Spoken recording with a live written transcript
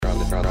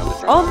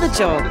On the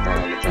Job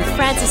with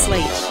Francis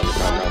Leach.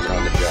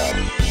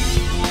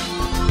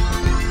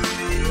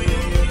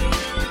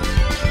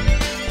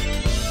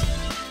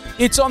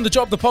 It's On the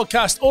Job, the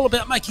podcast, all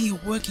about making your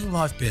working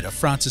life better.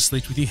 Francis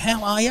Leach with you.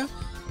 How are you?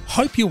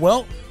 Hope you're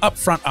well.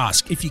 Upfront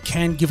ask, if you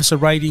can, give us a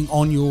rating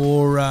on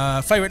your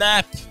favourite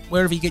app,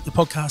 wherever you get your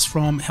podcast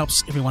from.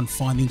 Helps everyone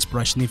find the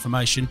inspiration, the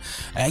information.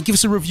 And give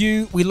us a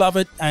review. We love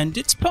it. And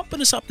it's pumping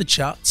us up the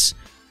charts.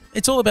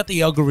 It's all about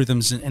the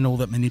algorithms and all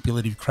that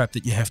manipulative crap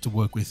that you have to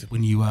work with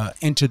when you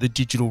enter the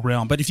digital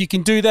realm. But if you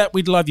can do that,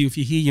 we'd love you. If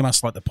you're here, you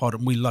must like the pod,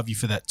 and we love you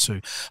for that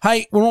too.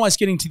 Hey, we're almost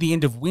getting to the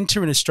end of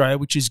winter in Australia,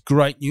 which is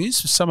great news.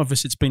 For some of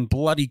us, it's been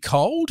bloody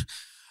cold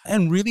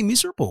and really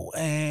miserable.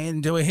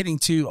 And we're heading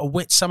to a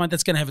wet summer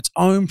that's going to have its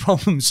own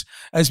problems,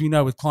 as we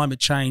know, with climate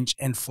change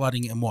and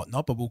flooding and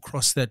whatnot. But we'll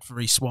cross that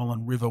very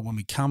swollen river when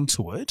we come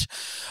to it.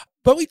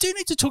 But we do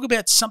need to talk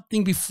about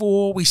something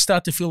before we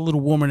start to feel a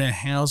little warmer in our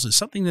houses,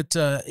 something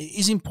that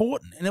is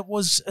important. And it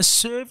was a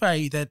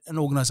survey that an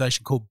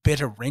organisation called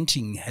Better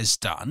Renting has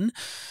done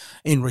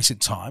in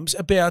recent times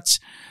about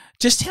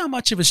just how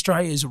much of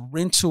Australia's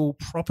rental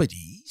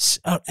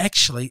properties are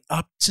actually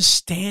up to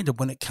standard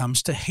when it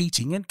comes to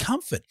heating and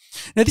comfort.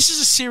 Now, this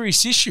is a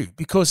serious issue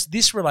because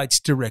this relates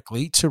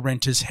directly to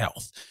renters'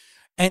 health.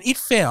 And it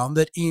found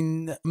that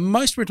in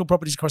most rental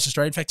properties across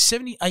Australia, in fact,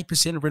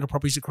 78% of rental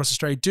properties across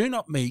Australia do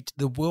not meet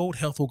the World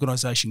Health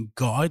Organization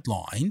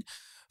guideline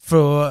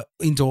for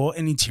indoor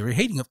and interior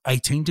heating of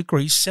 18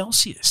 degrees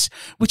Celsius,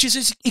 which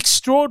is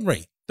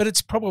extraordinary. But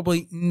it's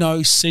probably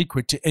no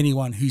secret to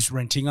anyone who's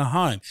renting a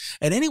home.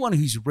 And anyone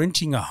who's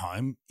renting a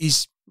home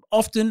is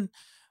often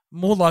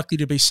more likely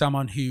to be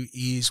someone who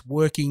is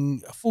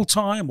working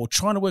full-time or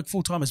trying to work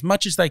full-time as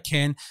much as they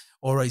can,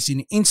 or is in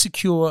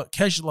insecure,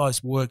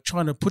 casualised work,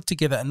 trying to put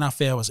together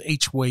enough hours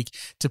each week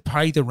to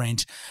pay the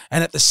rent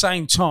and at the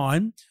same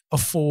time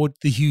afford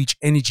the huge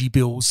energy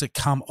bills that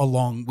come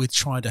along with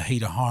trying to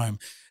heat a home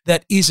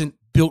that isn't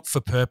built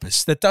for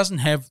purpose, that doesn't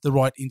have the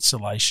right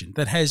insulation,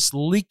 that has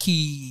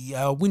leaky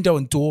window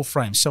and door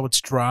frames so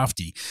it's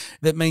drafty.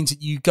 That means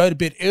that you go to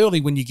bed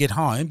early when you get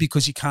home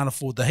because you can't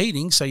afford the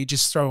heating, so you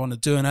just throw on a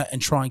doona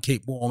and try and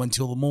keep warm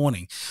until the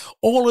morning.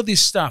 All of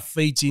this stuff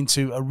feeds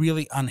into a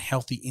really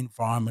unhealthy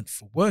environment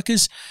for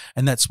workers,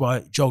 and that's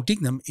why Joel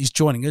Dignam is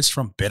joining us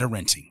from Better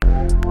Renting.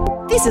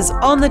 This is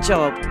On the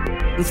Job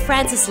with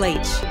Francis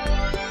Leach.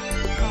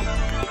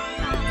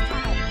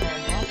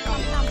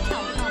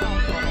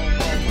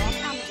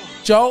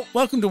 Joel,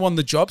 welcome to On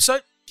the Job.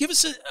 So give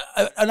us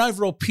an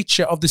overall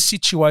picture of the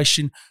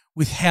situation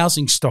with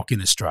housing stock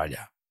in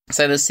Australia.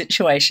 So the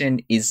situation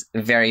is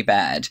very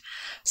bad.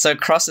 So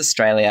across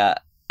Australia,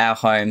 our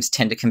homes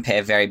tend to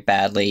compare very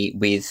badly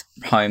with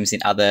homes in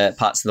other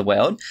parts of the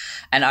world.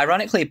 And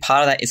ironically,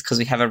 part of that is because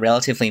we have a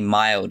relatively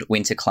mild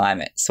winter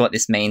climate. So what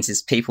this means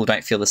is people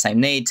don't feel the same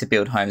need to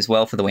build homes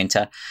well for the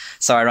winter.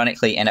 So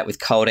ironically, end up with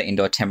colder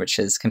indoor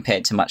temperatures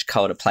compared to much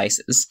colder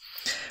places.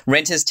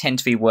 Renters tend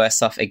to be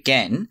worse off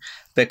again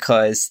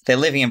because they're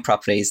living in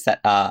properties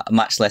that are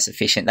much less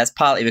efficient. That's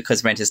partly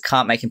because renters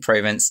can't make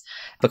improvements,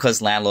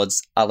 because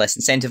landlords are less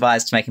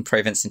incentivized to make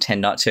improvements and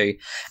tend not to,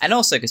 and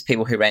also because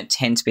people who rent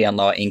tend to be on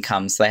lower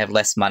incomes, so they have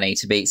less money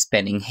to be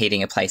spending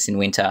heating a place in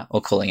winter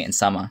or cooling it in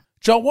summer.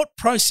 Joel, what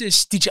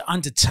process did you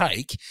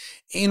undertake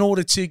in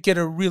order to get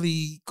a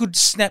really good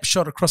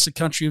snapshot across the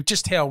country of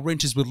just how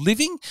renters were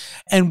living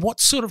and what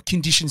sort of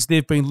conditions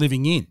they've been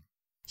living in?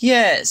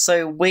 Yeah,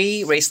 so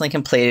we recently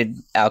completed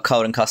our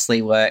cold and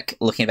costly work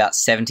looking at about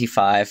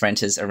 75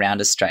 renters around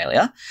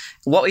Australia.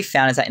 What we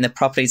found is that in the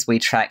properties we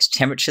tracked,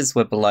 temperatures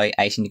were below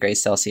 18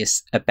 degrees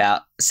Celsius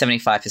about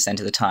 75%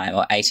 of the time,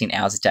 or 18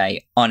 hours a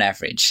day on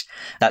average.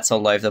 That's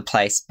all over the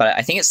place, but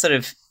I think it sort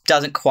of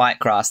doesn't quite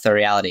grasp the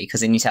reality,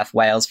 because in New South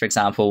Wales, for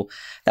example,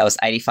 that was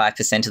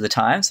 85% of the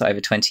time, so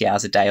over 20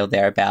 hours a day or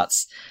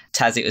thereabouts.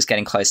 Tassie was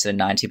getting closer to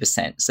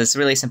 90%. So there's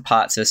really some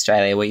parts of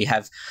Australia where you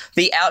have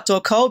the outdoor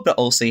cold, but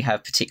also you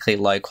have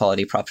particularly low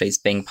quality properties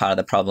being part of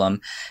the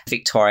problem.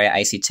 Victoria,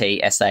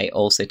 ACT, SA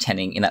also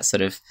tending in that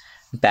sort of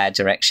bad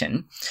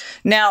direction.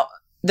 Now,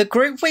 the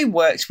group we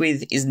worked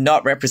with is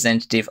not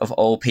representative of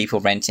all people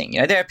renting.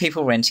 You know, there are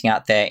people renting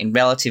out there in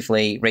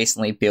relatively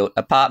recently built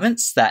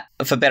apartments that,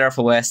 for better or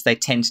for worse, they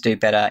tend to do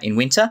better in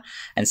winter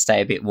and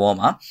stay a bit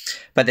warmer.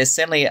 But there's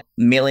certainly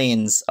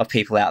millions of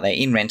people out there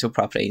in rental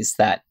properties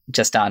that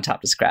just aren't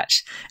up to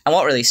scratch. And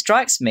what really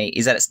strikes me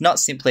is that it's not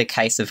simply a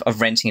case of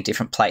renting a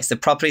different place. The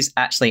properties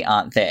actually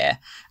aren't there.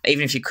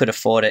 Even if you could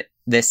afford it,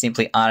 there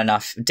simply aren't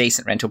enough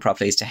decent rental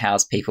properties to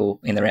house people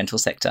in the rental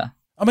sector.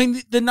 I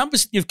mean, the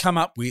numbers that you've come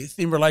up with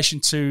in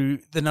relation to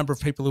the number of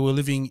people who are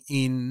living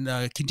in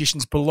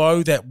conditions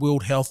below that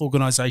World Health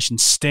Organization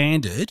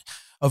standard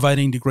of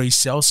 18 degrees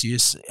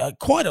Celsius are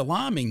quite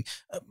alarming.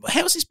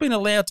 How has this been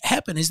allowed to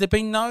happen? Has there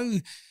been no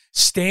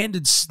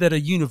standards that are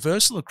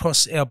universal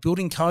across our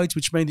building codes,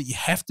 which mean that you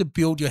have to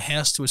build your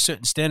house to a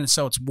certain standard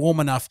so it's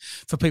warm enough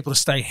for people to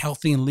stay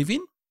healthy and live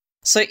in?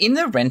 So in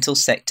the rental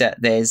sector,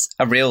 there's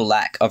a real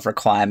lack of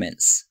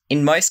requirements.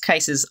 In most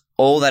cases,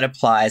 all that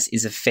applies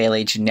is a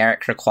fairly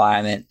generic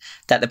requirement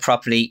that the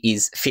property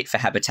is fit for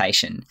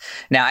habitation.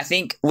 Now, I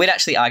think we'd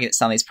actually argue that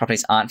some of these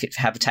properties aren't fit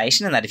for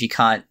habitation and that if you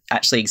can't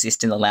actually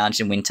exist in the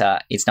lounge in winter,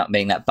 it's not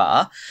meeting that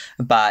bar.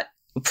 But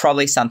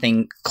probably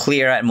something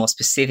clearer and more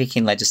specific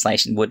in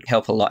legislation would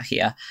help a lot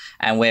here.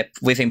 And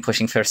we've been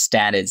pushing for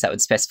standards that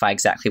would specify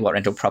exactly what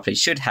rental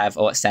properties should have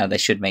or what standard they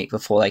should meet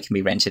before they can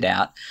be rented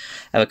out.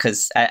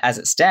 Because as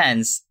it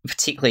stands,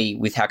 particularly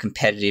with how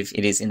competitive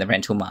it is in the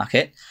rental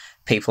market,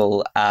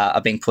 people are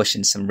being pushed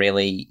into some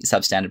really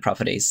substandard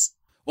properties.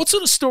 What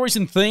sort of stories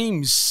and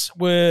themes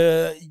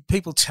were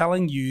people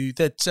telling you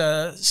that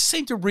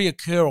seem to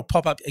reoccur or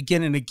pop up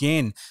again and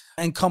again,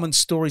 and common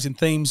stories and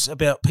themes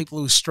about people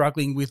who are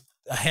struggling with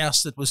a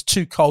house that was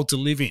too cold to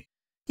live in?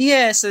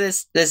 Yeah, so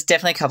there's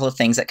definitely a couple of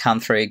things that come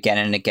through again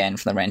and again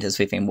from the renters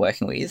we've been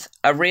working with.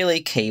 A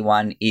really key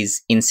one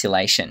is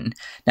insulation.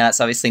 Now,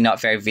 that's obviously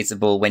not very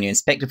visible when you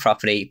inspect a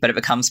property, but it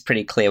becomes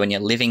pretty clear when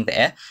you're living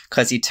there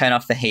because you turn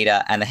off the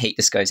heater and the heat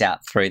just goes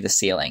out through the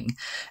ceiling.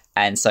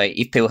 And so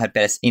if people had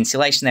better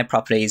insulation in their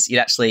properties,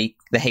 the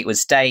heat would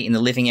stay in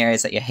the living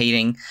areas that you're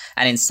heating.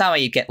 And in summer,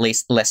 you get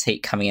less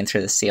heat coming in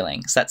through the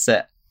ceiling. So that's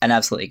an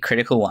absolutely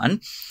critical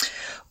one.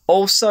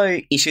 Also,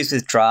 issues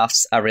with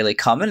drafts are really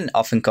common and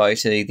often go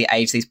to the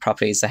age of these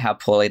properties or how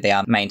poorly they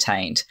are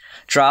maintained.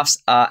 Drafts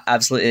are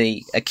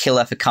absolutely a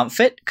killer for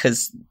comfort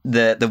because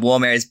the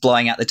warm air is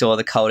blowing out the door,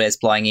 the cold air is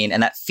blowing in,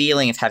 and that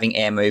feeling of having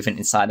air movement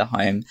inside the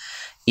home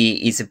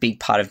is a big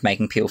part of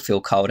making people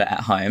feel colder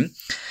at home.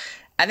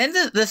 And then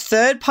the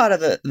third part of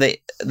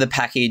the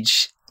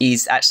package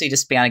is actually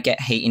just being able to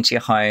get heat into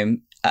your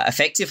home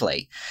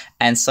effectively.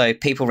 And so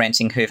people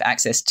renting who have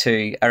access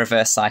to a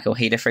reverse cycle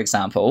heater, for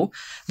example,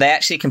 they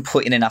actually can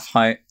put in enough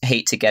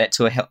heat to get it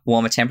to a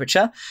warmer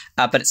temperature,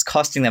 but it's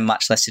costing them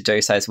much less to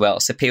do so as well.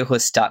 So people who are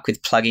stuck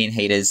with plug-in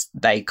heaters,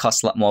 they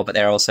cost a lot more, but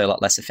they're also a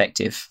lot less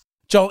effective.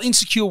 Joel,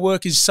 insecure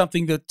work is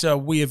something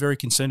that we are very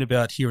concerned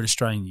about here at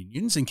Australian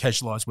Unions and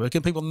casualised work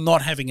and people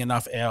not having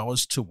enough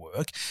hours to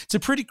work. It's a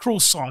pretty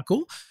cruel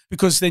cycle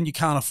because then you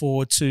can't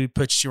afford to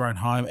purchase your own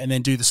home and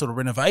then do the sort of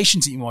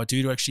renovations that you might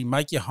do to actually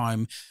make your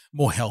home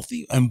more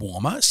healthy and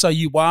warmer. So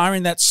you are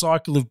in that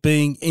cycle of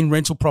being in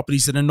rental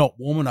properties that are not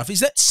warm enough.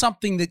 Is that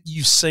something that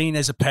you've seen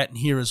as a pattern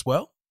here as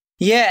well?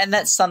 Yeah, and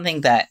that's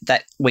something that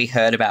we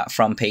heard about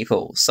from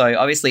people. So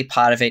obviously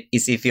part of it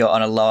is if you're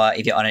on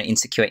an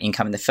insecure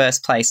income in the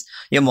first place,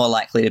 you're more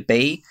likely to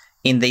be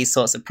in these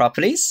sorts of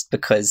properties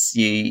because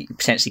you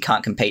potentially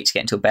can't compete to get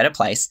into a better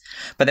place.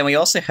 But then we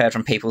also heard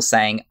from people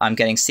saying, I'm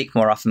getting sick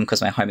more often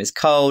because my home is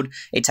cold.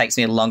 It takes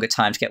me a longer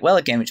time to get well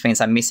again, which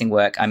means I'm missing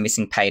work, I'm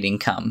missing paid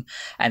income.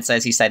 And so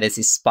as you say, there's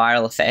this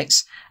spiral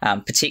effect,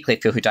 particularly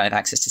people who don't have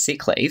access to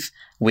sick leave,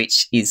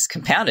 which is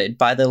compounded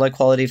by the low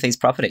quality of these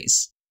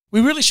properties. We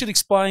really should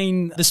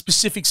explain the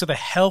specifics of the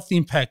health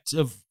impact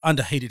of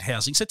underheated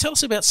housing. So tell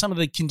us about some of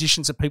the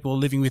conditions that people are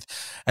living with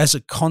as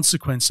a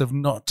consequence of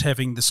not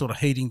having the sort of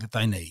heating that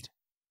they need.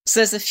 So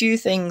there's a few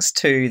things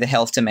to the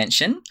health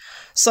dimension.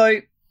 So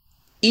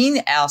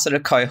in our sort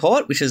of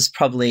cohort, which is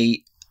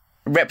probably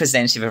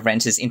representative of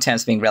renters in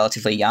terms of being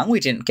relatively young, we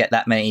didn't get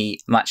that many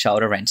much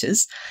older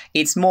renters.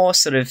 It's more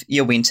sort of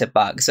your winter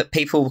bugs. But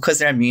people, because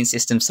their immune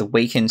systems are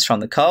weakened from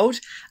the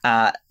cold,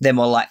 they're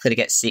more likely to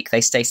get sick.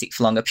 They stay sick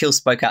for longer. People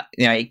spoke up,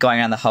 going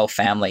around the whole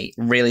family,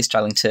 really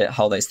struggling to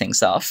hold those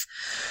things off.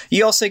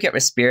 You also get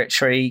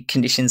respiratory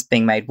conditions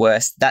being made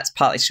worse. That's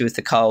partly to do with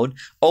the cold,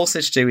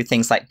 also to do with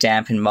things like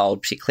damp and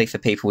mold, particularly for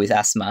people with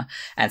asthma.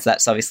 And so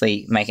that's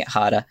obviously making it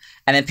harder.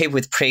 And then people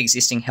with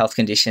pre-existing health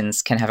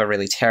conditions can have a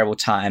really terrible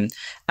time.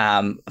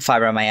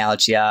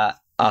 Fibromyalgia,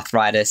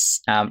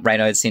 arthritis,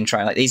 Raynaud's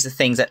syndrome. Like these are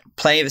things that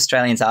plenty of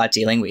Australians are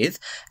dealing with.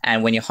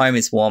 And when your home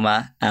is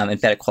warmer and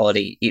better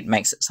quality, it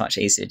makes it so much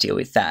easier to deal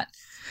with that.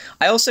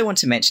 I also want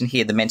to mention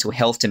here the mental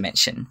health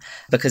dimension,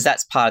 because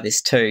that's part of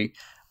this too.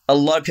 A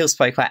lot of people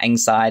spoke about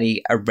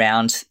anxiety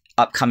around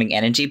upcoming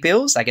energy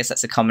bills. I guess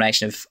that's a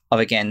combination of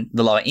again,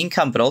 the lower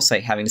income, but also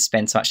having to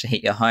spend so much to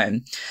heat your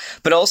home.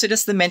 But also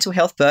just the mental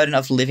health burden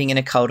of living in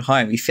a cold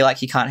home. You feel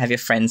like you can't have your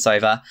friends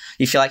over.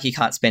 You feel like you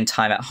can't spend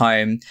time at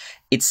home.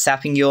 It's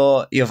sapping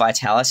your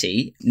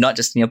vitality, not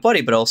just in your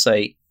body, but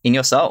also in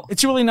your soul.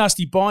 It's a really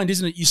nasty bind,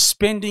 isn't it? You're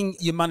spending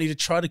your money to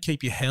try to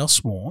keep your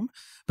house warm,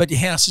 but your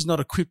house is not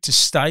equipped to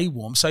stay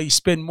warm, so you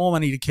spend more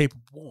money to keep it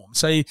warm.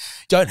 So you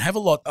don't have a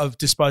lot of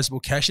disposable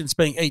cash, and it's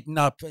being eaten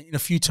up in a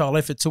futile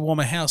effort to warm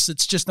a house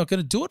that's just not going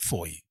to do it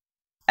for you.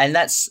 And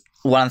that's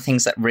one of the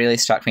things that really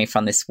struck me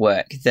from this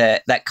work.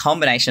 That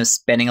combination of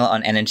spending a lot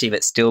on energy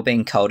but still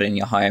being cold in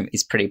your home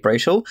is pretty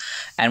brutal.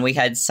 And we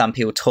had some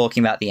people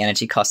talking about the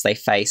energy costs they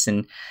face,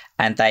 and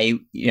they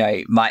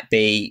might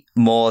be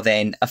more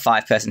than a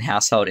 5-person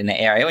household in the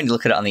area when you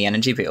look at it on the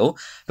energy bill,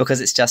 because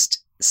it's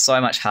just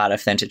so much harder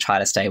for them to try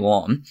to stay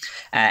warm.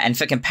 And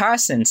for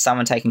comparison,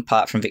 someone taking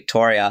part from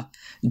Victoria,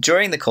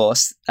 during the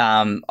course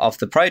of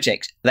the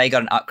project, they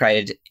got an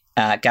upgraded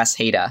gas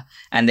heater,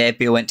 and their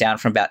bill went down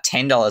from about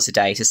 $10 a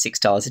day to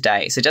 $6 a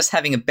day. So just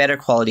having a better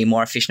quality,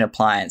 more efficient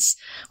appliance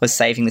was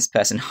saving this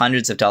person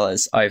hundreds of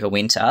dollars over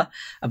winter.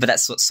 But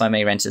that's what so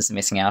many renters are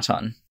missing out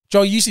on.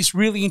 Joel used this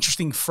really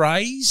interesting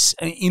phrase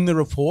in the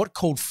report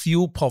called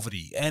fuel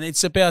poverty, and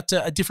it's about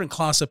a different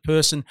class of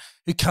person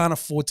who can't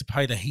afford to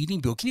pay the heating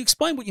bill. Can you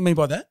explain what you mean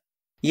by that?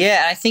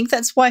 Yeah, I think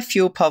that's why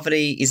fuel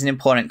poverty is an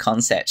important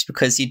concept,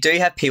 because you do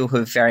have people who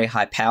have very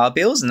high power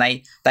bills and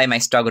they may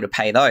struggle to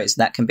pay those.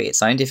 And that can be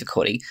its own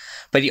difficulty.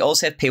 But you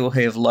also have people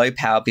who have low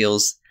power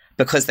bills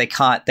because they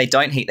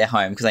don't heat their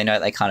home because they know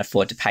they can't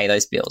afford to pay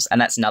those bills.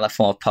 And that's another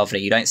form of poverty.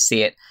 You don't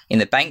see it in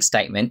the bank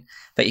statement,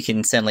 but you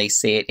can certainly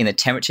see it in the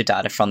temperature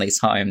data from these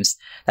homes,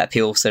 that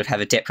people sort of have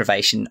a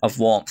deprivation of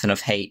warmth and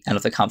of heat and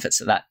of the comforts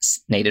that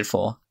that's needed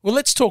for. Well,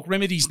 let's talk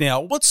remedies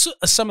now. What's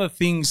some of the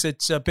things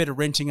that Better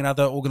Renting and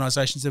other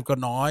organisations that have got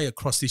an eye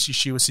across this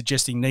issue are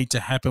suggesting need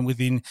to happen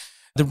within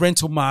the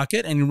rental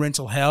market and in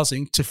rental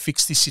housing to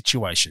fix this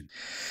situation?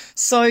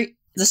 So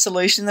the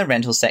solution in the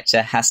rental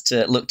sector has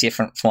to look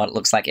different from what it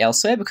looks like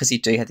elsewhere, because you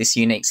do have this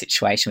unique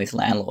situation with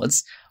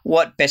landlords.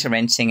 What Better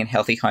Renting and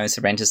Healthy Homes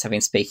for Renters have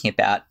been speaking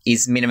about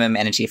is minimum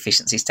energy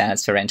efficiency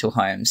standards for rental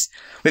homes.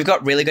 We've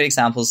got really good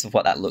examples of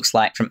what that looks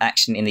like from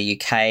action in the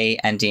UK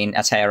and in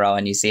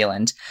Aotearoa, New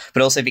Zealand,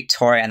 but also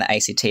Victoria and the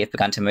ACT have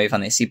begun to move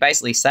on this. You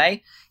basically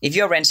say, if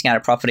you're renting out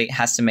a property, it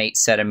has to meet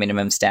certain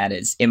minimum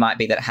standards. It might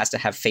be that it has to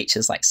have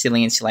features like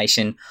ceiling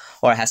insulation,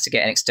 or it has to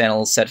get an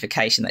external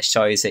certification that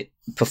shows it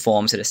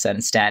performs at a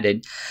certain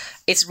standard.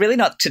 It's really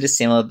not too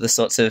dissimilar to the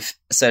sorts of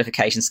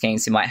certification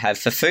schemes you might have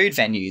for food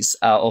venues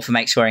or for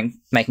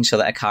making sure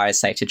that a car is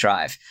safe to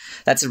drive.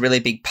 That's a really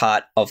big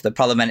part of the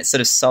problem, and it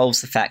sort of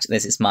solves the fact that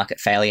there's this market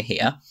failure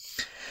here.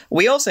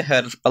 We also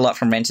heard a lot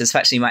from renters who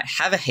actually might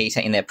have a heater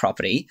in their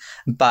property,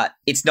 but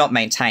it's not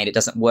maintained, it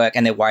doesn't work,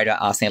 and they're worried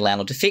about asking their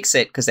landlord to fix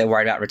it because they're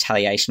worried about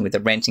retaliation with a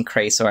rent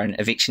increase or an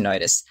eviction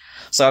notice.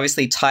 So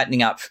obviously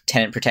tightening up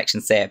tenant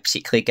protections there,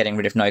 particularly getting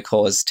rid of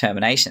no-cause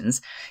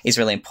terminations, is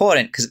really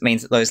important because it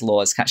means that those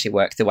laws can actually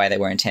work the way they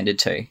were intended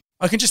to.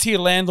 I can just hear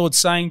landlords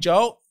saying,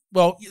 Joel,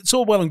 well, it's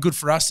all well and good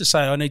for us to say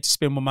I need to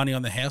spend more money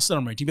on the house that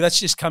I'm renting, but that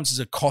just comes as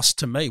a cost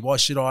to me. Why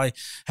should I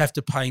have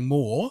to pay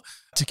more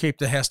to keep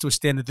the house to a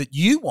standard that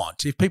you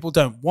want? If people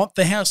don't want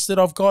the house that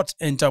I've got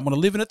and don't want to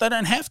live in it, they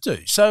don't have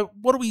to. So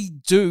what do we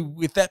do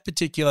with that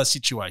particular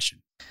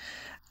situation?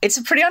 It's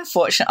a pretty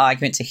unfortunate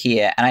argument to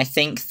hear, and I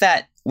think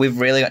that we've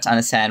really got to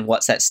understand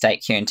what's at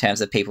stake here in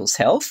terms of people's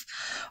health.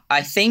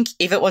 I think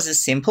if it was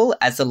as simple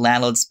as the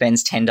landlord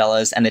spends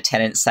 $10 and the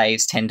tenant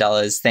saves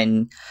 $10,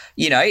 then,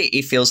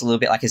 it feels a little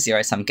bit like a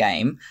zero-sum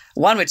game.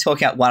 One, we're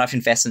talking about one-off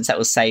investments that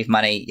will save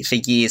money for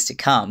years to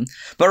come,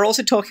 but we're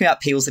also talking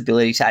about people's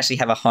ability to actually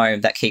have a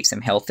home that keeps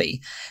them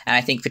healthy. And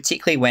I think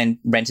particularly when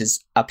renters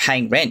are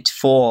paying rent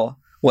for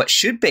what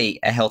should be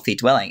a healthy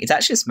dwelling, it's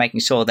actually just making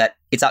sure that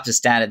it's up to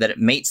standard, that it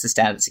meets the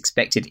standard that's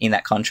expected in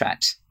that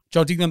contract.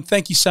 Joel Dignam,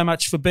 thank you so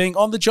much for being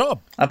on the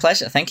job. A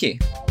pleasure. Thank you.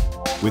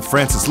 With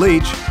Francis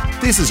Leach,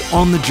 this is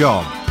On the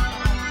Job.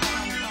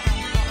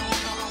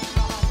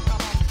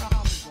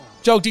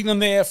 Joel Dignam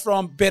there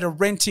from Better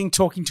Renting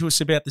talking to us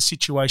about the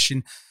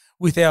situation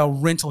with our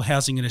rental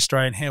housing in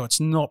Australia and how it's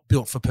not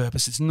built for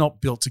purpose. It's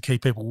not built to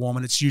keep people warm,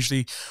 and it's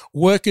usually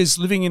workers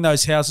living in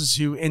those houses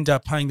who end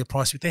up paying the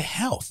price with their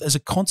health as a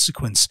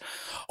consequence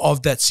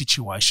of that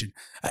situation.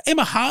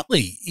 Emma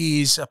Hartley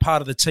is a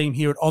part of the team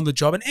here at On the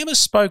Job, and Emma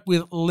spoke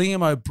with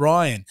Liam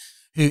O'Brien,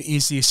 who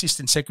is the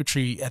Assistant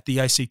Secretary at the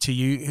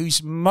ACTU,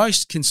 who's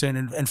most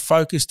concerned and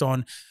focused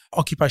on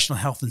occupational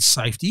health and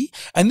safety.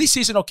 And this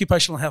is an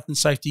occupational health and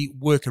safety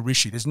worker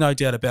issue. There's no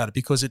doubt about it,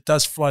 because it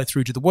does flow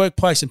through to the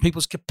workplace and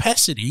people's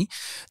capacity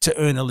to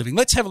earn a living.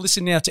 Let's have a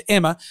listen now to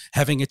Emma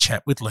having a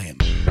chat with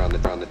Liam.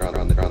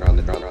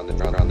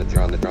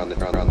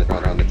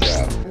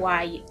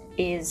 Why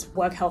is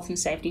work health and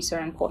safety so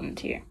important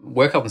to you?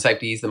 Work health and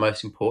safety is the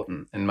most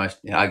important and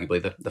most,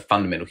 arguably, the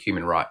fundamental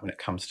human right when it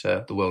comes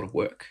to the world of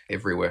work.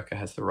 Every worker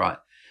has the right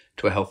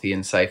to a healthy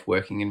and safe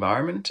working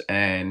environment,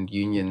 and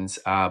unions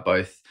are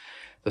both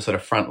the sort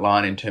of front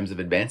line in terms of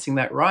advancing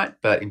that right,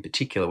 but in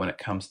particular when it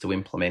comes to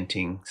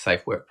implementing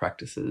safe work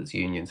practices,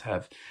 unions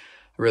have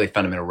a really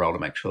fundamental role to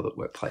make sure that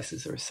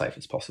workplaces are as safe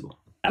as possible.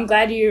 I'm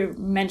glad you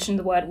mentioned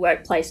the word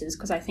workplaces,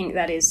 because I think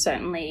that is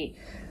certainly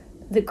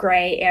the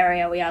grey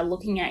area we are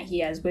looking at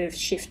here as we're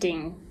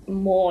shifting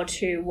more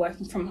to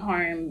working from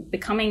home,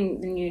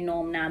 becoming the new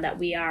norm now that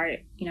we are,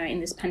 in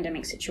this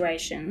pandemic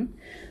situation.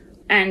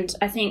 And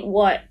I think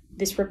what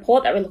this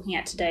report that we're looking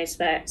at today, so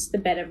that's the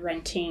Better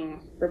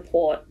Renting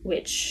report,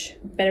 which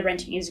Better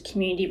Renting is a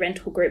community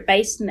rental group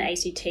based in the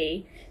ACT.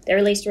 They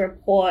released a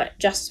report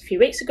just a few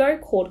weeks ago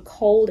called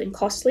Cold and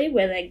Costly,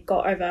 where they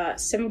got over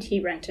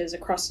 70 renters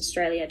across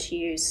Australia to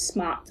use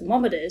smart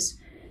thermometers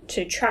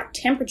to track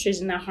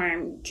temperatures in their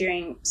home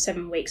during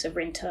 7 weeks of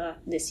winter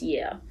this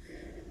year.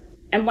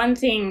 And one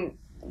thing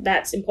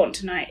that's important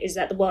to note is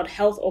that the World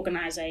Health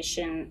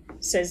Organization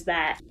says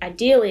that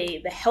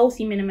ideally the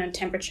healthy minimum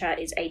temperature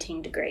is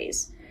 18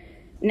 degrees.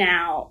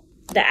 Now,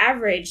 the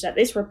average that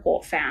this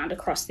report found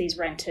across these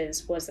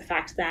renters was the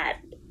fact that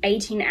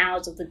 18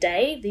 hours of the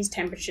day, these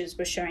temperatures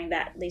were showing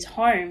that these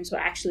homes were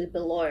actually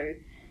below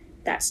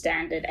that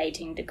standard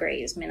 18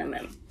 degrees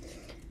minimum.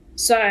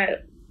 So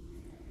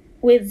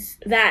with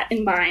that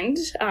in mind,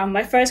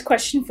 my first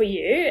question for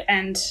you,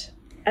 and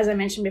as I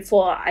mentioned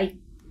before, I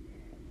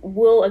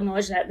will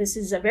acknowledge that this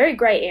is a very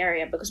grey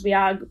area because we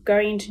are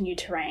going into new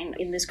terrain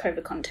in this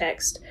COVID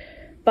context,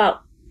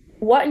 but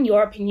what, in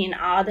your opinion,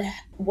 are the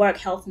work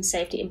health and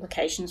safety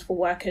implications for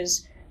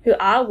workers who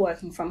are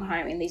working from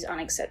home in these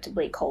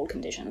unacceptably cold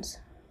conditions?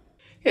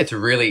 Yeah, it's a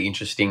really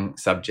interesting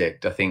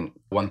subject. I think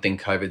one thing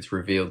COVID's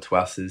revealed to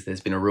us is there's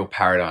been a real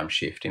paradigm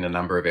shift in a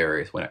number of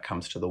areas when it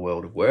comes to the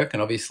world of work.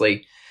 And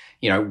obviously,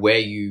 where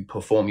you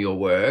perform your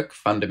work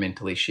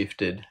fundamentally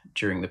shifted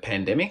during the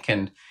pandemic.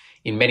 And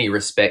in many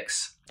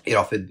respects, it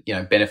offered,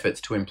 benefits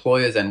to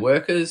employers and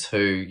workers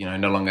who,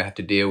 no longer have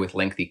to deal with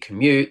lengthy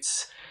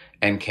commutes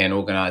and can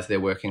organise their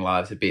working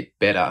lives a bit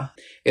better.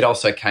 It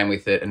also came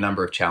with it a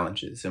number of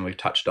challenges, and we've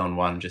touched on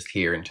one just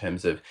here in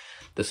terms of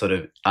the sort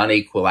of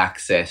unequal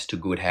access to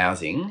good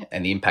housing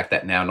and the impact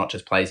that now not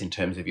just plays in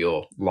terms of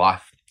your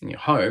life in your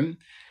home,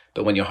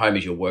 but when your home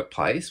is your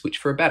workplace, which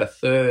for about a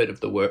third of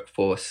the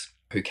workforce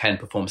who can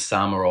perform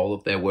some or all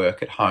of their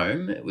work at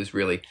home, it was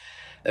really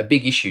a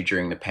big issue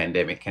during the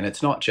pandemic. And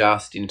it's not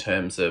just in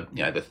terms of,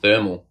 the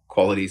thermal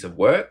qualities of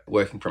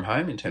working from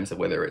home, in terms of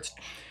whether it's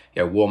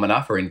warm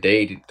enough, or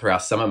indeed through our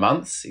summer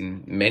months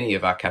in many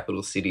of our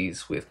capital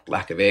cities with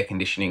lack of air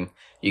conditioning,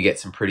 you get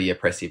some pretty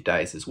oppressive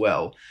days as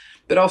well.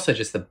 But also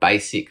just the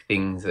basic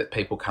things that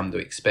people come to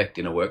expect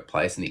in a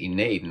workplace and that you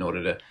need in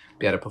order to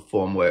be able to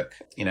perform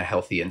work in a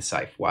healthy and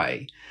safe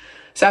way.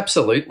 So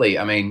absolutely,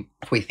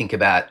 if we think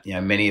about,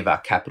 many of our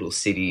capital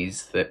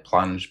cities that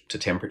plunge to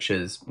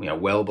temperatures,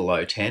 well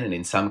below 10 and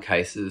in some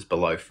cases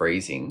below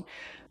freezing,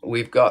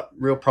 we've got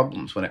real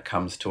problems when it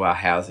comes to our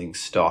housing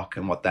stock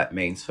and what that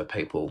means for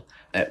people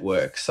at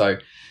work. So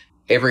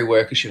every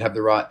worker should have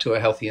the right to a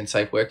healthy and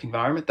safe work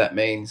environment. That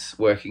means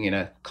working in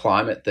a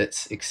climate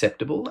that's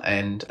acceptable,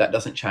 and that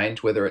doesn't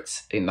change whether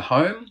it's in the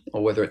home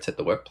or whether it's at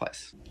the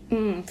workplace.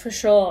 For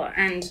sure.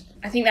 And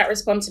I think that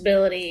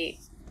responsibility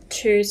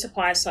to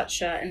supply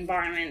such an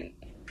environment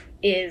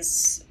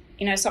is,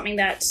 something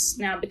that's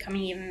now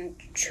becoming even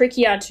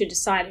trickier to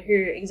decide who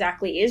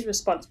exactly is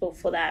responsible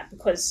for that,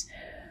 because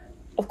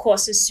of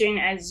course, as soon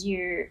as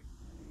you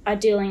are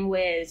dealing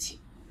with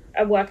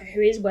a worker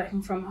who is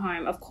working from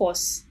home, of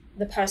course,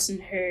 the person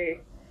who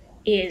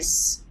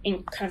is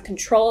in kind of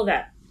control of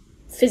that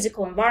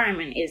physical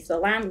environment is the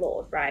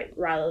landlord, right?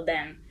 Rather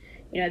than,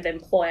 the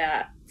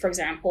employer, for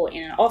example,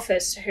 in an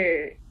office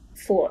who,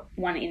 for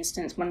one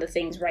instance, one of the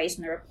things raised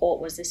in the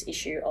report was this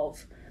issue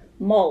of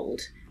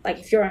mold. Like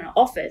if you're in an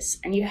office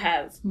and you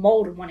have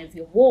mold on one of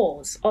your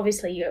walls,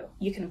 obviously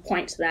you can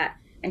point to that,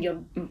 and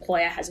your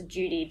employer has a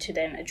duty to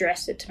then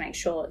address it to make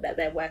sure that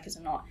their workers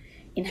are not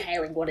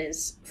inhaling what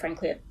is,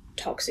 frankly, a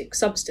toxic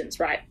substance,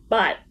 right?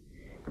 But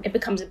it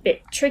becomes a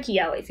bit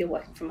trickier if you're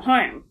working from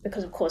home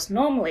because, of course,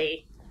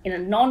 normally in a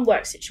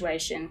non-work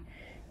situation,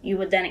 you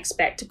would then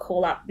expect to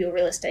call up your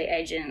real estate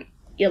agent,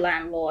 your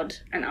landlord,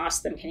 and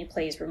ask them, can you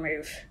please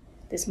remove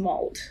this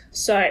mold?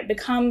 So it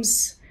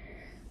becomes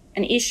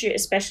an issue,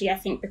 especially, I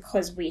think,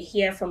 because we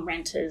hear from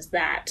renters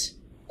that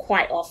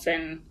quite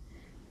often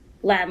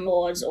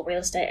landlords or real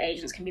estate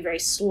agents can be very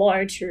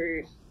slow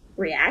to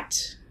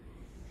react.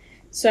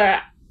 So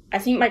I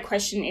think my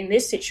question in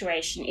this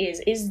situation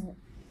is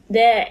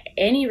there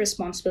any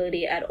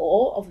responsibility at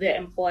all of the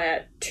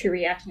employer to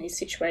react in these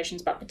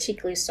situations, but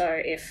particularly so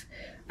if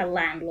a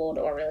landlord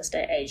or a real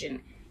estate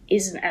agent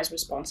isn't as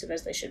responsive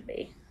as they should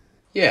be?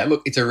 Yeah,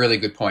 look, it's a really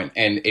good point,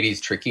 and it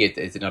is tricky.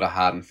 It's not a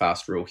hard and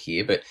fast rule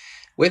here, but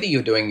whether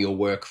you're doing your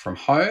work from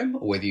home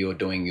or whether you're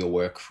doing your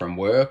work from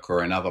work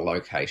or another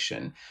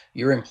location,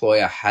 your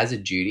employer has a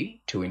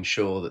duty to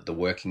ensure that the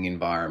working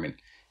environment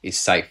is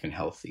safe and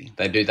healthy.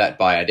 They do that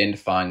by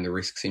identifying the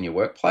risks in your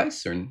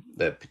workplace or in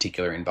the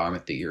particular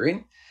environment that you're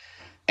in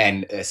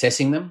and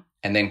assessing them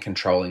and then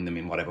controlling them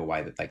in whatever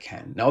way that they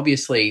can. Now,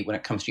 obviously, when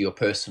it comes to your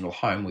personal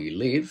home where you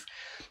live,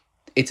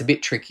 it's a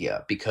bit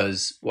trickier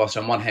because whilst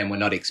on one hand we're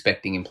not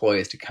expecting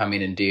employers to come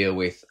in and deal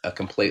with a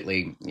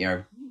completely,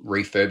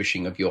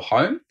 refurbishing of your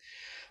home,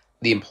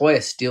 the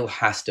employer still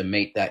has to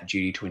meet that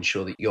duty to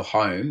ensure that your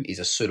home is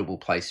a suitable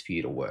place for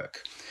you to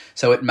work.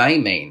 So it may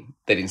mean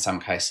that in some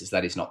cases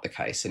that is not the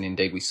case. And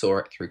indeed, we saw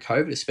it through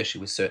COVID, especially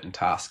with certain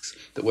tasks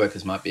that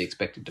workers might be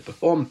expected to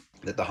perform,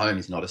 that the home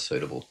is not a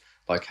suitable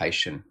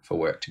location for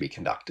work to be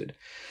conducted.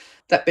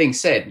 That being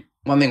said,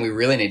 one thing we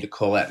really need to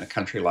call out in a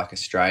country like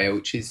Australia,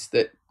 which is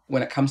that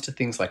when it comes to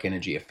things like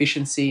energy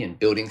efficiency and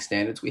building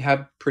standards, we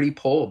have pretty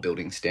poor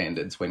building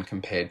standards when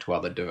compared to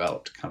other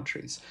developed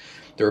countries.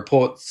 The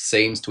report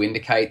seems to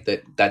indicate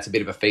that that's a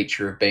bit of a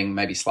feature of being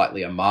maybe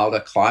slightly a milder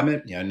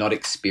climate, not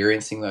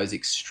experiencing those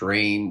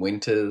extreme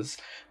winters.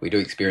 We do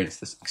experience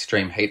this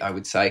extreme heat, I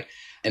would say.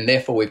 And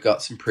therefore, we've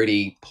got some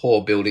pretty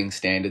poor building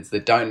standards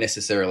that don't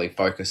necessarily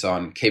focus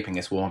on keeping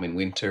us warm in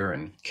winter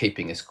and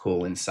keeping us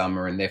cool in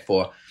summer. And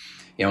therefore,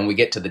 when we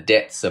get to the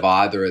depths of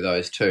either of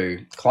those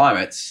two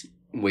climates,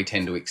 we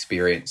tend to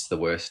experience the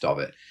worst of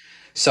it.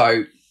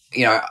 So,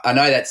 I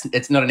know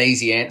it's not an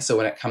easy answer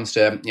when it comes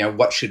to,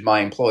 what should my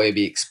employer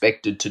be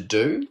expected to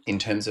do in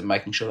terms of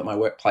making sure that my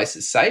workplace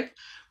is safe?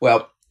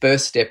 Well,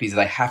 first step is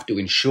they have to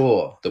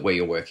ensure that where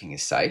you're working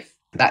is safe.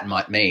 That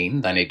might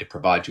mean they need to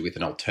provide you with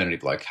an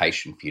alternative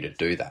location for you to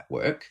do that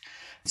work.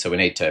 So we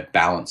need to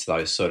balance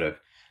those sort of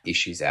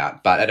issues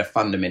out. But at a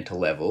fundamental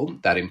level,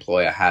 that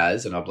employer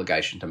has an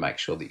obligation to make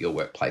sure that your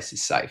workplace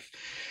is safe.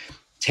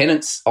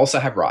 Tenants also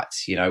have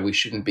rights. We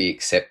shouldn't be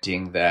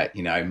accepting that,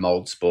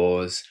 mold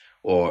spores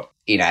or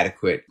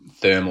inadequate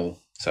thermal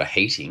sort of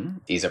heating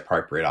is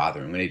appropriate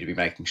either. And we need to be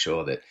making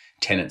sure that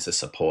tenants are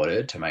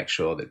supported to make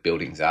sure that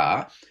buildings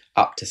are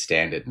up to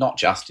standard, not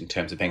just in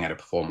terms of being able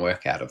to perform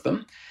work out of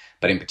them,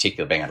 but in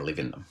particular being able to live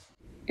in them.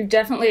 You've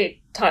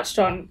definitely touched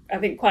on, I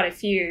think, quite a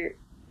few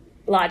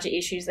larger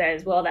issues there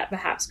as well that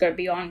perhaps go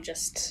beyond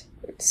just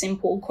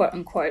simple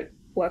quote-unquote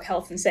work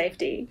health and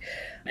safety.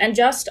 And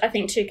just, I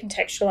think, to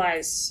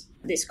contextualise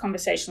this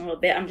conversation a little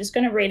bit, I'm just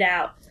going to read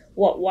out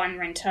what one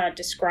renter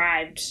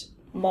described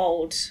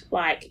mould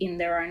like in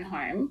their own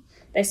home.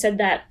 They said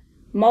that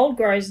mould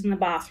grows in the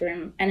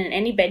bathroom and in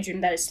any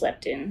bedroom that is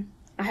slept in.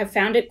 I have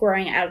found it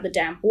growing out of the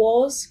damp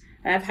walls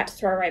and I've had to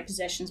throw away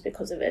possessions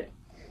because of it.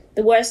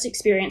 The worst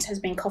experience has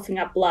been coughing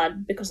up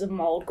blood because of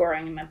mould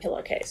growing in my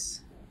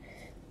pillowcase.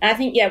 And I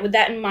think, with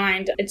that in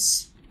mind,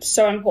 it's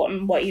so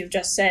important what you've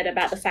just said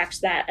about the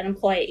fact that an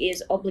employer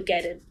is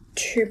obligated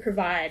to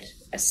provide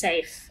a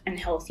safe and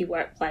healthy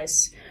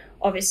workplace.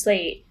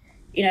 Obviously,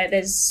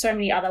 there's so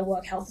many other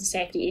work health and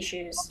safety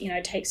issues,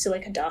 take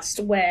silica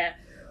dust, where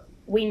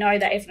we know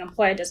that if an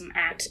employer doesn't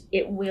act,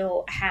 it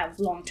will have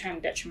long-term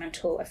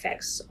detrimental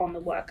effects on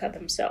the worker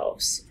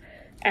themselves.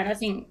 And I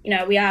think,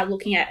 we are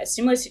looking at a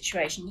similar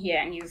situation here,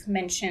 and you've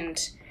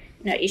mentioned,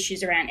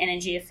 issues around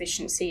energy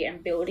efficiency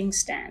and building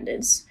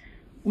standards.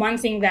 One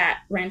thing that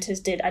renters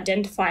did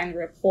identify in the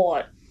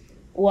report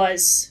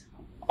was,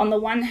 on the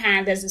one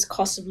hand, there's this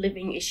cost of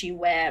living issue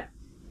where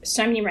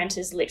so many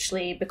renters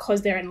literally,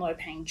 because they're in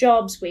low-paying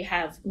jobs, we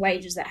have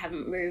wages that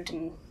haven't moved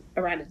in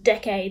around a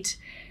decade,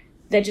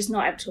 they're just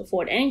not able to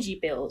afford energy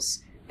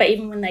bills. But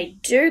even when they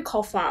do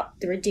cough up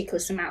the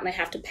ridiculous amount they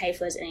have to pay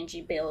for those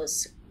energy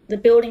bills, the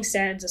building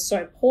standards are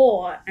so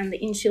poor and the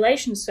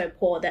insulation is so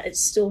poor that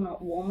it's still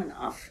not warm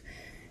enough.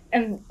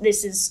 And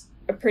this is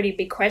a pretty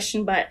big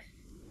question, but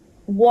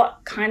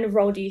what kind of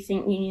role do you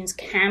think unions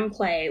can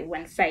play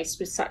when faced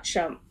with such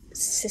a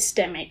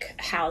systemic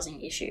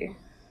housing issue?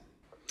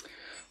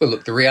 Well,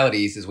 look, the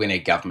reality is we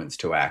need governments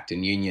to act,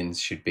 and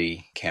unions should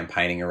be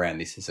campaigning around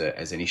this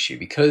as an issue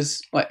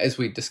because, as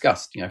we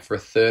discussed, for a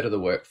third of the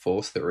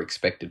workforce that were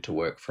expected to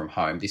work from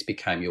home, this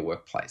became your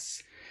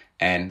workplace.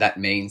 And that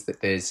means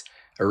that there's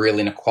a real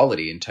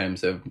inequality in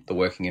terms of the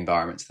working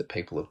environments that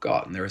people have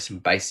got. And there are some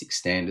basic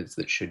standards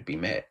that should be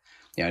met.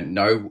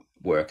 No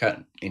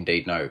worker,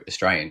 indeed no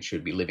Australian,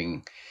 should be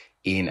living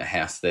in a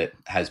house that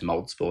has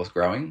mold spores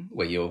growing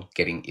where you're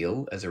getting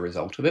ill as a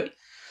result of it.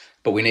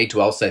 But we need to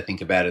also think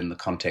about it in the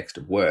context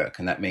of work,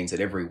 and that means that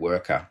every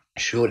worker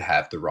should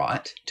have the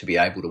right to be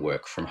able to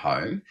work from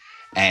home,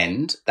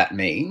 and that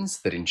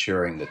means that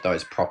ensuring that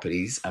those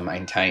properties are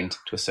maintained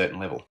to a certain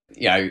level.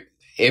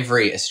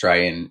 Every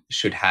Australian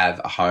should have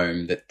a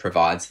home that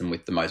provides them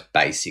with the most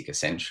basic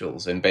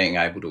essentials, and being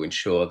able to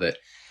ensure that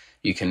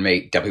you can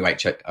meet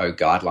WHO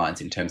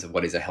guidelines in terms of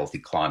what is a healthy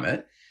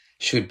climate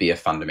should be a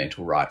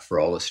fundamental right for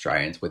all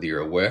Australians, whether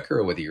you're a worker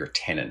or whether you're a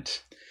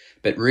tenant.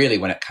 But really,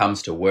 when it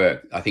comes to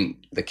work, I think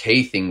the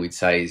key thing we'd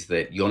say is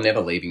that you're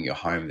never leaving your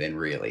home then,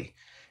 really.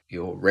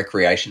 Your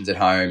recreation's at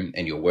home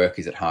and your work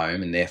is at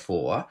home, and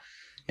therefore,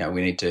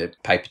 we need to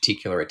pay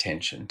particular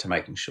attention to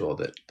making sure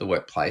that the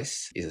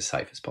workplace is as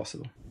safe as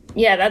possible.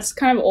 Yeah, that's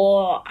kind of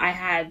all I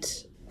had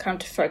kind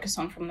of to focus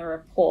on from the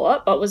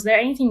report. But was there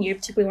anything you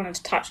particularly wanted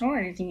to touch on or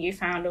anything you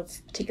found of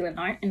particular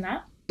note in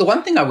that? The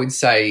one thing I would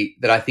say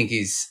that I think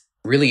is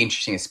really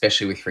interesting,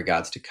 especially with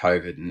regards to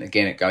COVID, and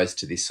again, it goes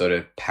to this sort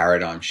of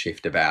paradigm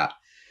shift about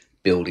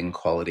building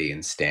quality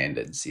and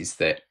standards, is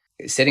that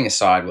setting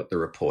aside what the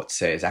report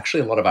says,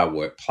 actually a lot of our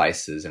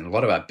workplaces and a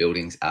lot of our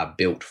buildings are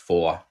built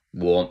for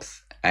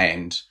warmth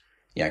and,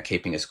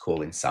 keeping us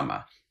cool in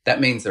summer. That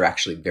means they're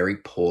actually very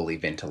poorly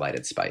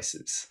ventilated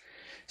spaces.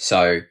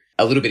 So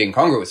a little bit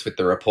incongruous with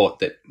the report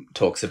that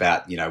talks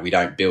about, we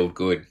don't build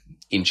good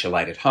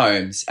insulated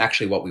homes.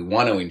 Actually, what we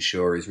want to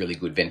ensure is really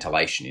good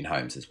ventilation in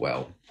homes as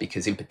well,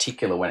 because in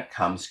particular, when it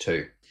comes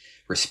to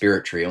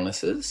respiratory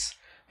illnesses,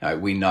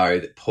 we know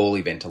that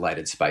poorly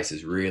ventilated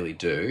spaces really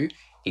do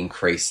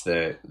increase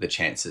the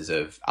chances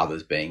of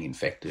others being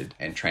infected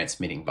and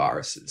transmitting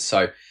viruses.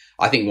 So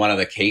I think one of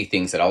the key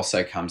things that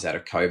also comes out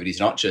of COVID is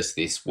not just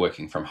this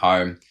working from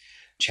home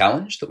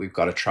challenge that we've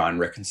got to try and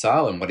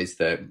reconcile, and what is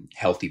the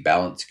healthy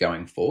balance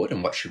going forward,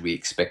 and what should we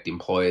expect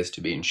employers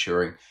to be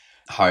ensuring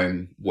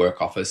home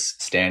work office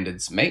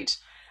standards meet,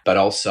 but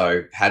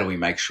also how do we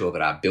make sure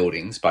that our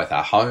buildings, both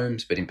our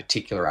homes, but in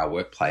particular our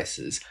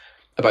workplaces,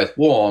 are both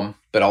warm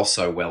but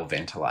also well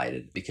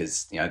ventilated,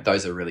 because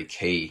those are really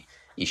key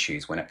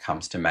issues when it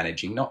comes to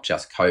managing not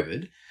just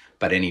COVID,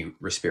 but any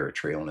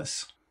respiratory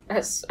illness.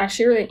 That's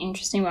actually a really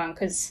interesting one,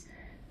 because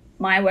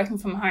my working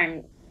from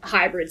home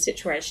hybrid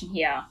situation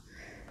here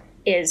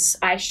is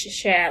I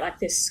share like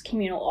this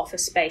communal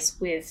office space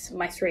with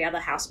my 3 other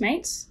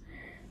housemates,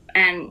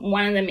 and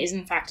one of them is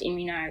in fact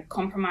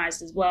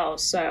immunocompromised as well.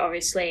 So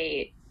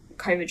obviously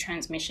COVID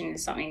transmission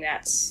is something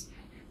that's,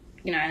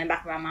 in the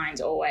back of our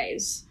minds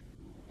always.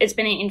 It's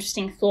been an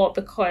interesting thought,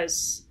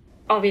 because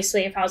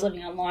obviously if I was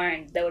living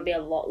alone, there would be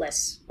a lot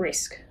less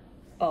risk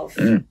of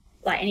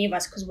like any of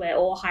us, because we're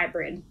all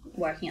hybrid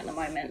working at the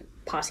moment,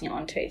 passing it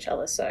on to each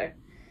other. So,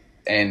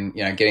 and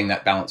getting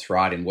that balance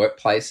right in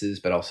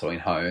workplaces but also in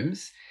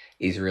homes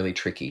is really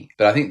tricky.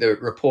 But I think the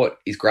report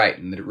is great,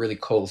 and that it really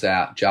calls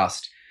out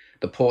just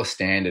the poor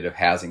standard of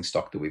housing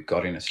stock that we've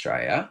got in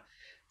Australia,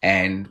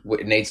 and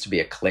it needs to be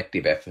a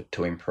collective effort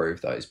to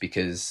improve those,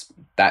 because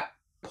that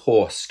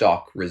poor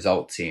stock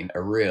results in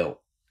a real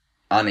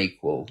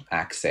unequal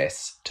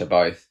access to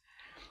both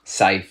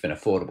safe and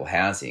affordable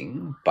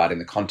housing, but in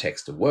the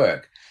context of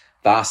work,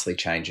 vastly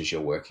changes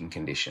your working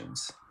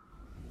conditions.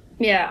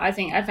 Yeah, I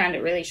found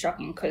it really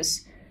shocking,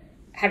 because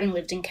having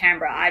lived in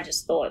Canberra, I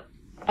just thought,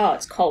 oh,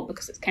 it's cold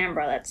because it's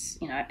Canberra. That's,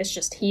 it's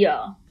just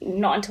here.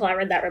 Not until I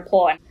read that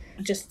report,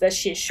 just the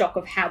sheer shock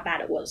of how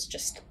bad it was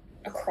just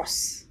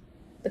across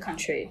the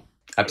country.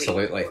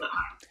 Absolutely.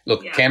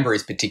 Look, yeah. Canberra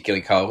is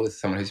particularly cold, as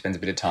someone who spends a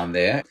bit of time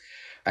there.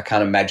 I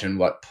can't imagine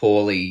what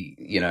poorly,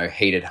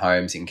 heated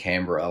homes in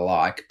Canberra are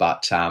like,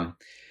 but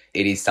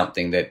it is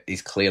something that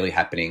is clearly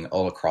happening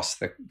all across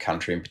the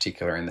country, in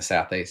particular in the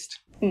southeast.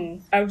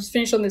 I was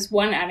finished on this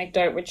one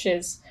anecdote, which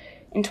is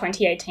in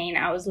 2018,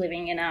 I was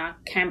living in a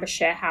Canberra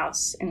share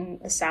house in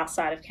the south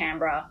side of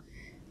Canberra,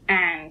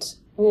 and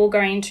we were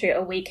going into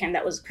a weekend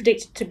that was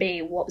predicted to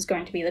be what was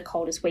going to be the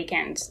coldest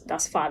weekend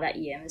thus far that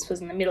year, and this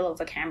was in the middle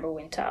of a Canberra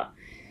winter,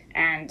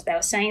 and they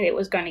were saying that it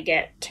was going to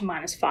get to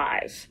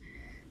 -5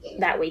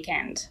 that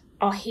weekend.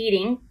 Our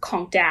heating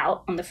conked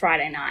out on the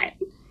Friday night,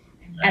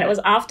 and it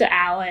was after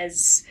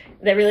hours.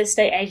 The real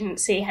estate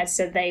agency had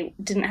said they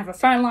didn't have a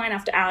phone line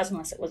after hours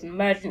unless it was an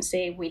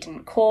emergency. We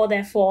didn't call,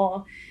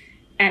 therefore,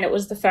 and it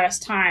was the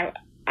first time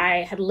I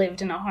had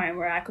lived in a home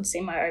where I could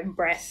see my own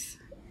breath.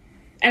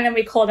 And then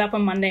we called up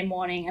on Monday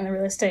morning, and the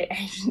real estate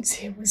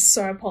agency was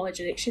so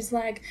apologetic. She's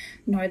like,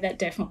 no, that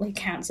definitely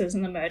counts as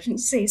an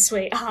emergency,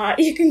 sweetheart.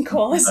 You can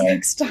call us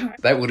next time.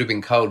 That would have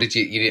been cold. Did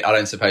you? I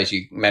don't suppose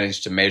you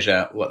managed to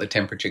measure what the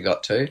temperature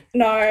got to?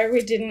 No,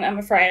 we didn't, I'm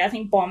afraid. I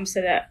think Bomb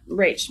said it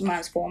reached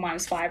 -4,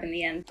 -5 in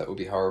the end. That would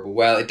be horrible.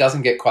 Well, it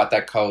doesn't get quite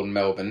that cold in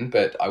Melbourne,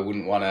 but I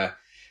wouldn't want to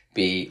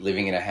be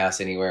living in a house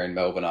anywhere in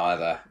Melbourne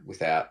either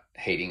without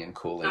heating and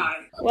cooling. No.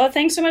 Well,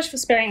 thanks so much for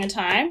sparing the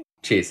time.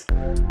 Cheers.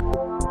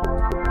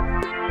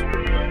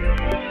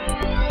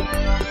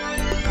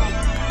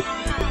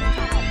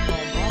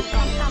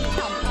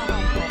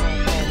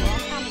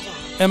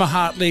 Emma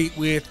Hartley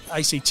with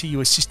ACTU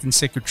Assistant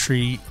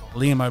Secretary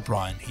Liam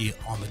O'Brien here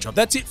on The Job.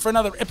 That's it for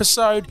another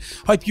episode.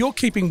 Hope you're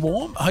keeping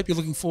warm. I hope you're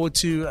looking forward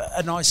to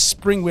a nice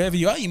spring wherever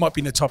you are. You might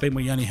be in the top end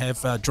where you only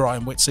have dry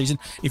and wet season.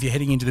 If you're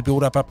heading into the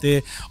build-up up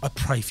there, I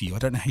pray for you. I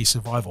don't know how you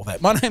survive all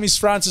that. My name is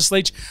Francis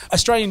Leach.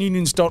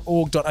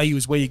 AustralianUnions.org.au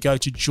is where you go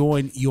to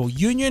join your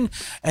union,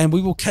 and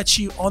we will catch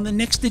you on the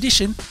next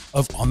edition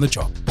of On The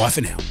Job. Bye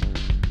for now.